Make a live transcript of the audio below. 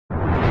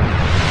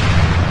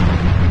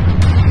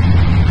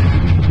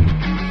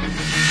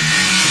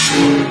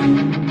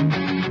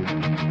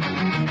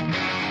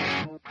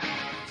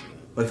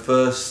my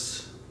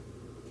first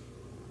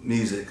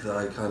music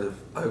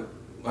that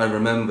I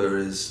remember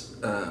is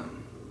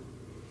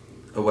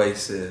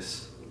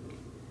Oasis.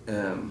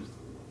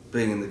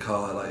 Being in the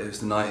car, like it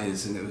was the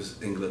 90s and it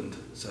was England,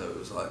 so it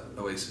was like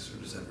Oasis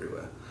was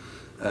everywhere.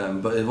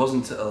 But it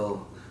wasn't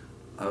until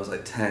I was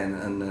like 10,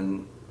 and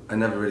then I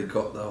never really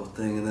got the whole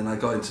thing. And then I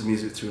got into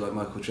music through like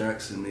Michael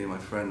Jackson. Me and my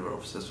friend were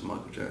obsessed with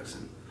Michael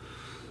Jackson.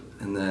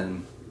 And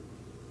then,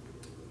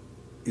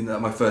 you know,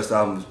 my first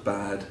album was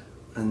Bad,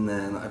 and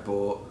then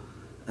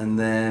and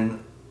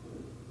then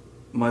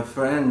my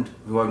friend,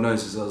 who I've known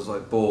since I was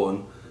like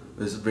born,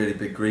 was a really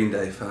big Green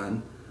Day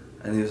fan.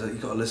 And he was like, you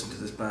got to listen to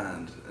this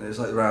band. And it was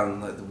like around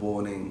like the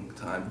Warning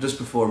time, just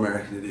before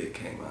American Idiot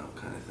came out,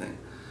 kind of thing.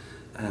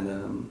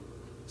 And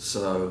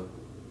so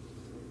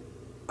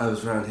I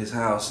was around his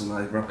house, and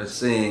I remember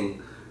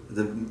seeing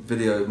the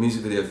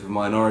music video for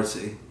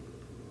Minority.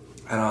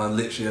 And I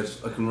literally,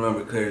 I can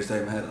remember it clear as day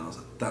in my head, and I was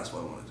like, that's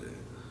what I want to do.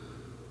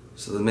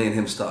 So then me and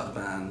him started a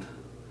band,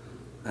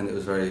 and it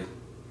was very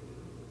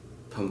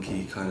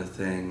punky kind of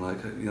thing,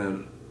 like, you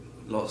know,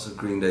 lots of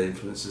Green Day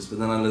influences. But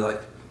then I'd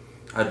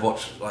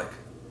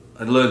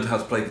learned how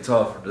to play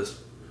guitar from just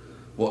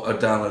I'd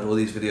download all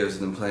these videos of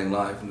them playing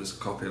live and just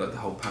copy like the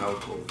whole power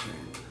chord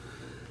thing.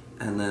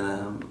 And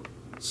then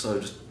so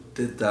just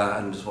did that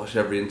and just watched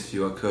every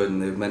interview I could,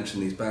 and they would mention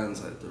these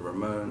bands like the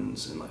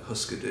Ramones and like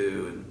Husker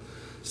Du and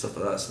stuff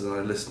like that. So then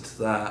I listened to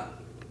that,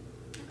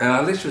 and I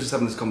literally was just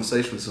having this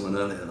conversation with someone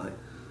earlier, like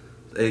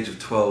the age of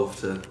 12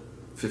 to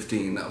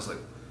 15. That was like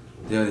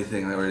the only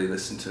thing I really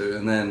listened to.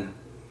 And then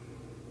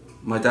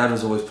my dad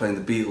was always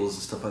playing the Beatles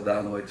and stuff like that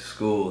on the way to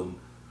school,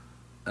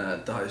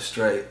 and Dire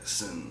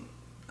Straits, and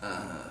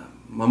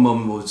my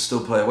mum would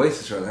still play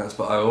Oasis around the house,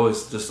 but I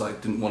always just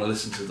like didn't want to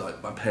listen to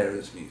like my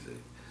parents' music.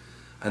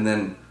 And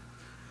then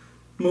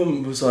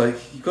Mum was like,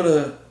 you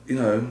gotta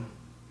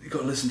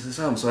listen to this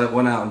album. So I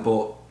went out and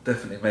bought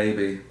Definitely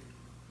Maybe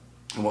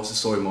and What's the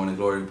Story, Morning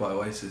Glory by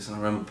Oasis, and I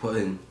remember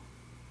putting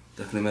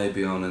Definitely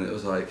Maybe on, and it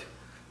was like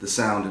the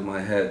sound in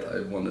my head that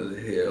I wanted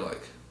to hear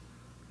like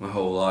my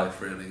whole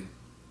life, really.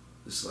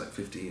 This is like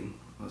 15,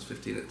 I was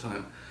 15 at the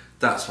time.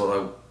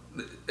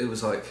 It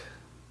was like,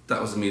 that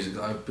was the music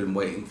that I've been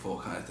waiting for,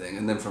 kind of thing.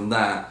 And then from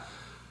that,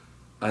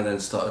 I then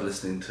started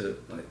listening to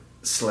like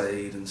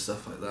Slade and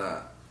stuff like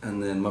that.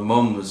 And then my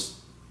mum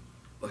was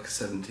like a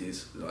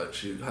 70s, like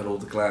she had all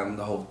the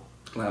whole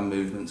glam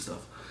movement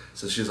stuff.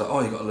 So she was like,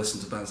 oh, you got to listen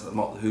to bands like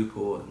Mott,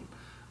 Hoople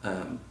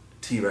and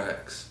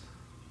T-Rex.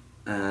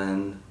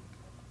 And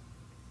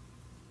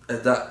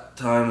at that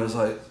time, I was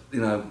like,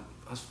 you know,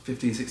 I was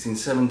 15, 16,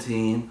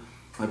 17.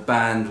 My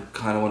band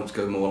kind of wanted to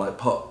go more like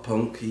pop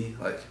punky.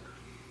 Like,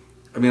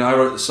 I mean, I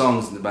wrote the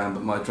songs in the band,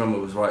 but my drummer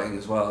was writing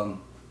as well, and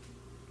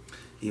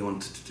he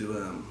wanted to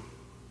do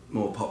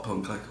more pop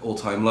punk, like All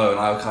Time Low, and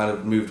I kind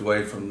of moved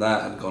away from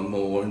that and gone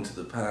more into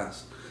the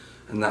past.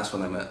 And that's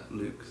when I met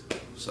Luke.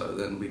 So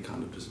then we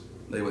kind of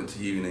they went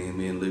to uni, and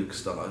me and Luke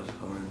started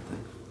our own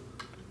thing.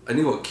 I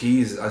knew what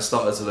keys, I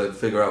started to like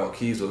figure out what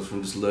keys was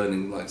from just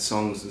learning like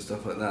songs and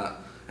stuff like that,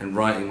 and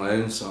writing my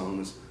own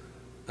songs.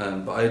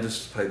 But I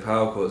just played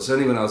power chords. It's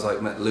only when I was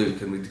like met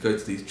Luke and we'd go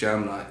to these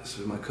jam nights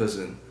with my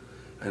cousin,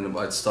 and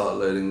I'd start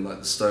learning like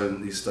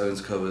these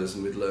Stones covers,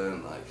 and we'd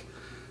learn like,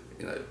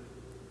 you know,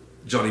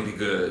 Johnny B.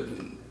 Good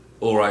and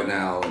All Right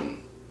Now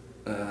and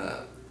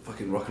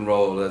fucking rock and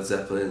roll, Led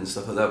Zeppelin and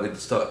stuff like that.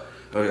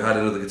 We had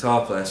another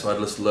guitar player, so I'd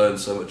just learned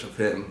so much of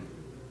him.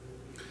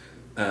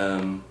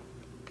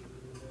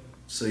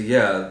 So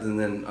yeah, and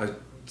then I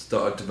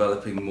started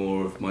developing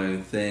more of my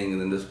own thing,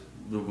 and then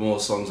the more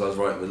songs I was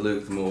writing with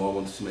Luke, the more I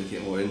wanted to make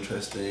it more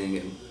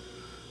interesting.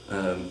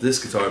 And this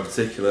guitar in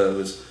particular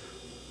was,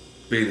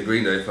 being the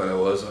Green Day fan I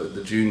was, like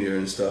the Junior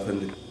and stuff,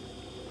 and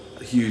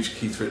a huge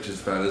Keith Richards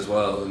fan as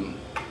well. And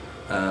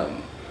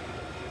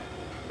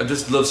I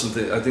just love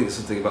something, I think there's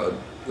something about a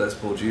Les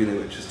Paul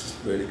Junior which is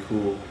just really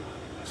cool.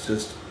 It's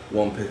just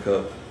one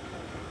pickup,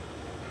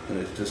 and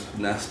it's just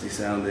nasty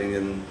sounding,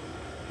 and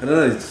I don't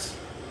know, it's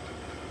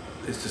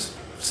just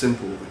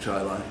simple, which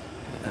I like.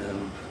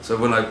 So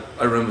when I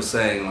remember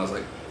saying, when I was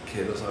like a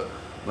kid, I was like,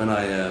 when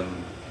I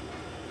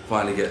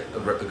finally get a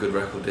good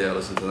record deal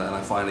or something like that,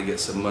 and I finally get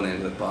some money, I'm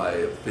going to buy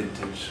a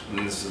vintage. And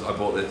I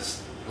bought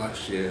this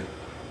last year,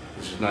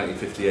 which is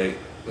 1958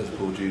 Les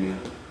Paul Junior.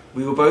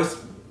 We were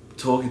both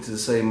talking to the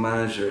same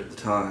manager at the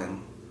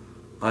time.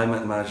 I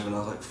met the manager when I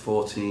was like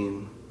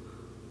 14,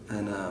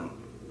 and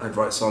I'd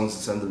write songs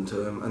and send them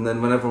to him. And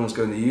then when everyone was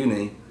going to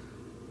uni,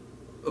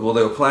 well,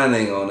 they were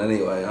planning on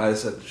anyway, I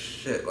said,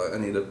 shit, like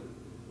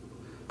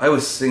I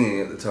was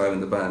singing at the time in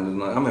the band, and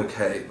like, I'm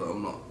okay, but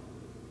I'm not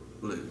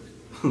Luke.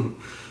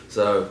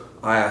 So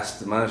I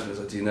asked the manager, I was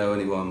like, do you know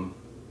anyone?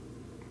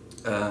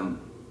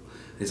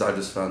 He's, I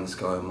just found this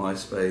guy on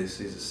MySpace,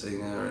 he's a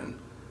singer, and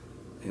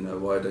you know,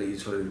 why don't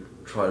you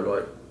try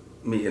like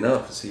meeting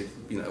up and see if,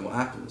 you know, what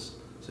happens.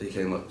 So he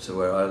came up to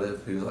where I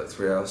live, he was like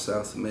 3 hours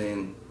south of me,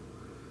 and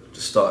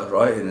just started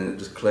writing, and it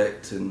just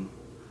clicked, and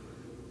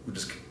we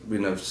just, you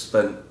know,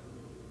 spent,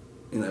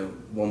 you know,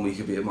 1 week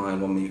I'd be at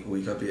mine, 1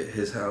 week I'd be at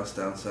his house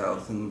down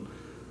south, and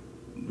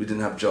we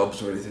didn't have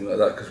jobs or anything like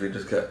that because we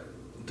just kept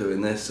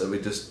doing this. So we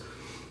just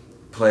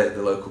play at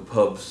the local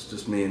pubs,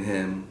 just me and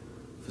him,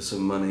 for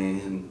some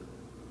money, and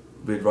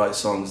we'd write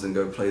songs, then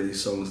go play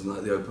these songs in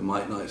like the open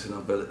mic nights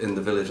in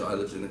the village that I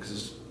lived in, because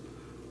there's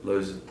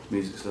loads of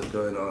music stuff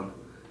going on.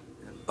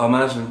 Our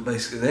management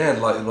basically, they had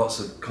like lots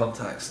of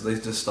contacts, so they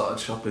just started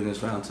shopping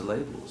us around to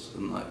labels,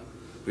 and like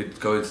we'd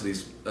go into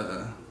these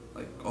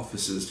like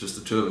offices, just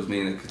the two of us,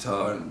 me and a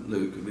guitar and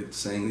Luke, and we'd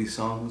sing these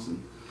songs,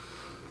 and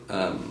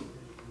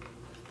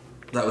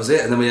that was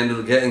it. And then we ended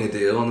up getting a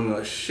deal, and we were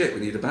like, shit,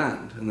 we need a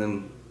band, and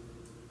then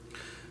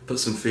put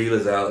some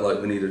feelers out,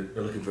 like we're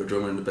looking for a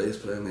drummer and a bass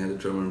player, and we had a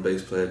drummer and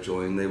bass player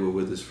join. They were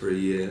with us for a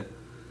year,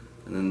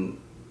 and then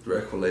the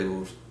record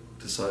label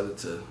decided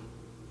to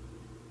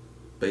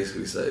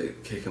basically say,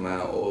 kick them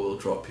out or we'll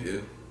drop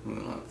you. And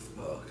we were like,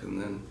 fuck, and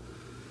then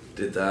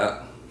did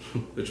that,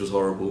 which was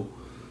horrible.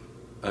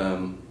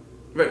 In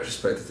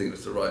retrospect, I think it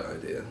was the right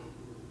idea.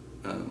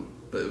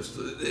 But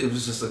it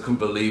was just, I couldn't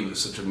believe it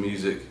was such a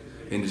music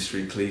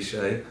industry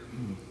cliche.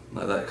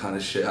 Like that kind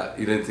of shit,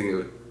 you don't think it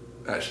would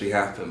actually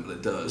happen, but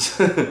it does.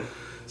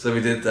 So we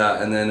did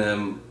that, and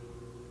then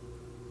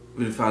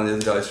we found the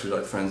other guys through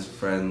like friends of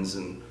friends,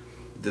 and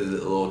did a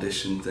little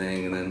audition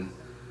thing, and then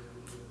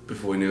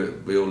before we knew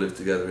it, we all lived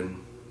together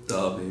in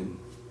Derby and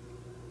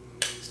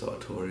started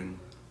touring.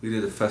 We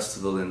did a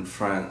festival in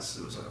France.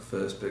 It was like our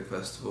first big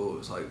festival. It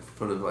was like in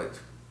front of like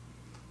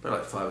about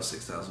like 5,000 or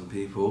 6,000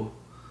 people,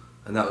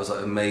 and that was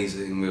like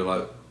amazing. We were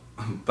like,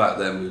 back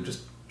then we would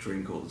just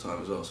drink all the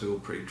time as well, so we were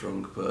all pretty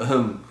drunk, but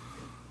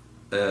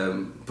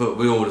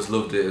we all just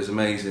loved it. It was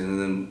amazing. And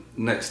then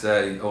next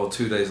day, or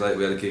 2 days later,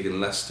 we had a gig in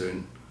Leicester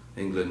in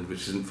England,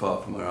 which isn't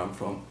far from where I'm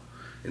from,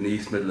 in the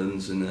East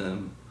Midlands,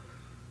 and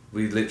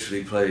we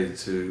literally played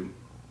to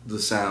the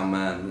sound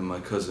man and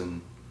my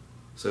cousin.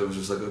 So it was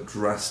just like a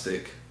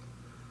drastic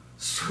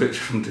switch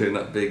from doing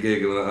that big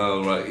gig, and we're like,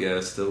 oh right,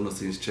 yeah, still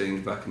nothing's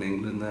changed back in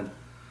England then.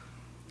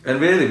 And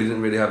really, we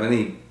didn't really have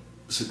any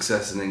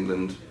success in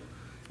England.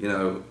 You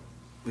know,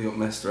 we got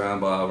messed around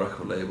by our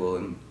record label,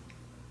 and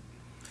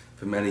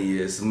for many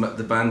years,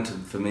 the band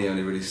for me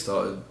only really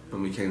started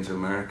when we came to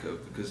America,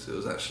 because it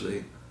was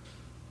actually,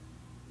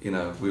 you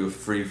know, we were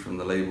free from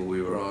the label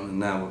we were on, and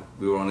now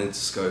we were on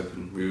Interscope,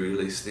 and we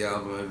released the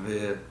album over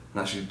here,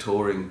 and actually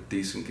touring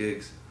decent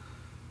gigs.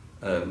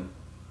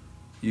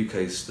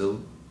 UK's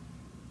still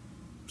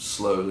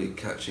slowly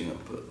catching up,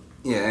 but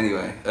yeah,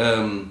 anyway.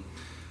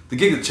 The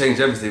gig that changed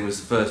everything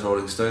was the first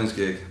Rolling Stones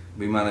gig.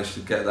 We managed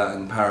to get that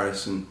in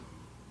Paris, and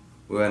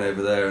we went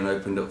over there and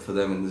opened up for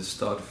them in the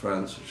Stade de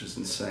France, which was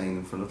insane,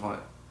 in front of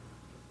like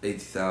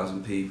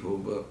 80,000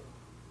 people.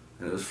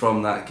 And it was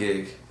from that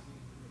gig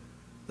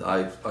that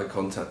I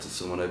contacted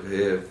someone over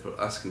here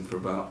asking for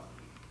about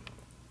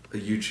a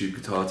YouTube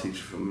guitar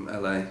teacher from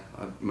LA.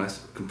 I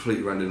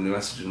completely randomly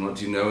messaged him, like,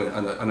 do you know it?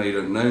 I know you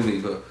don't know me,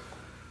 but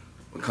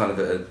we're kind of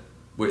at a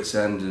wit's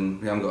end,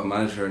 and we haven't got a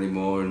manager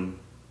anymore, and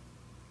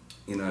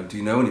you know, do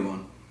you know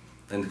anyone?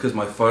 And because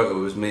my photo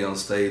was me on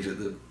stage at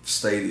the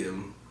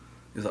stadium,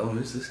 he was like, oh,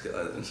 who's this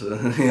guy then? So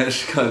he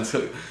actually kind of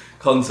took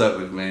contact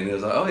with me, and he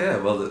was like, oh yeah,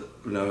 well,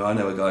 you know, I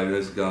know a guy who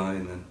knows a guy,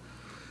 and then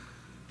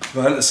if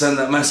I hadn't sent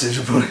that message,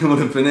 I probably would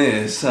have been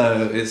here.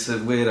 So it's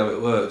weird how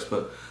it works,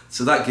 but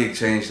so that gig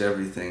changed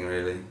everything,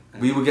 really.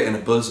 We were getting a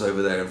buzz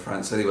over there in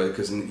France anyway,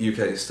 because in the UK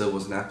it still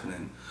wasn't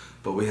happening,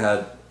 but we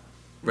had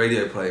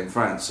radio play in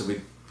France, so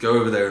we'd go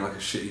over there in like a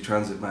shitty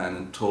transit van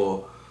and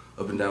tour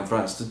up and down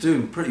France to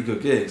do pretty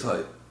good gigs,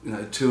 like, you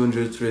know,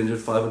 200, 300,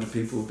 500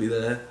 people would be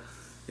there,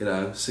 you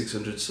know,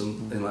 600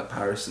 some in like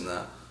Paris and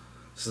that.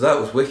 So that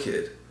was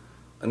wicked,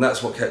 and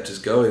that's what kept us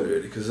going,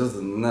 really, because other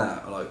than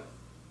that, like,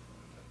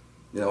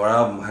 you know, our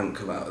album hadn't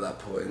come out at that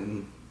point,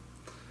 and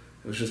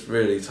it was just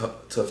really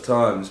tough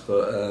times.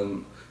 But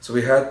so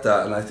we had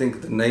that, and I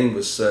think the name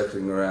was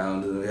circling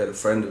around, and we had a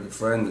friend of a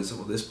friend and said,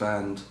 well, this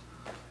band,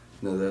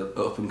 you know,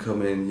 they're up and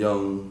coming,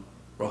 young,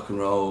 rock and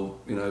roll,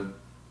 you know,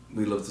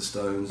 we love the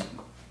Stones,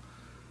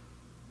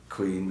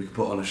 Queen, we could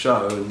put on a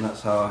show, and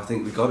that's how I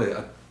think we got it.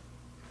 I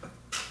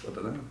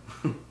don't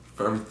know,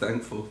 very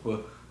thankful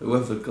for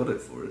whoever got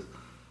it for us.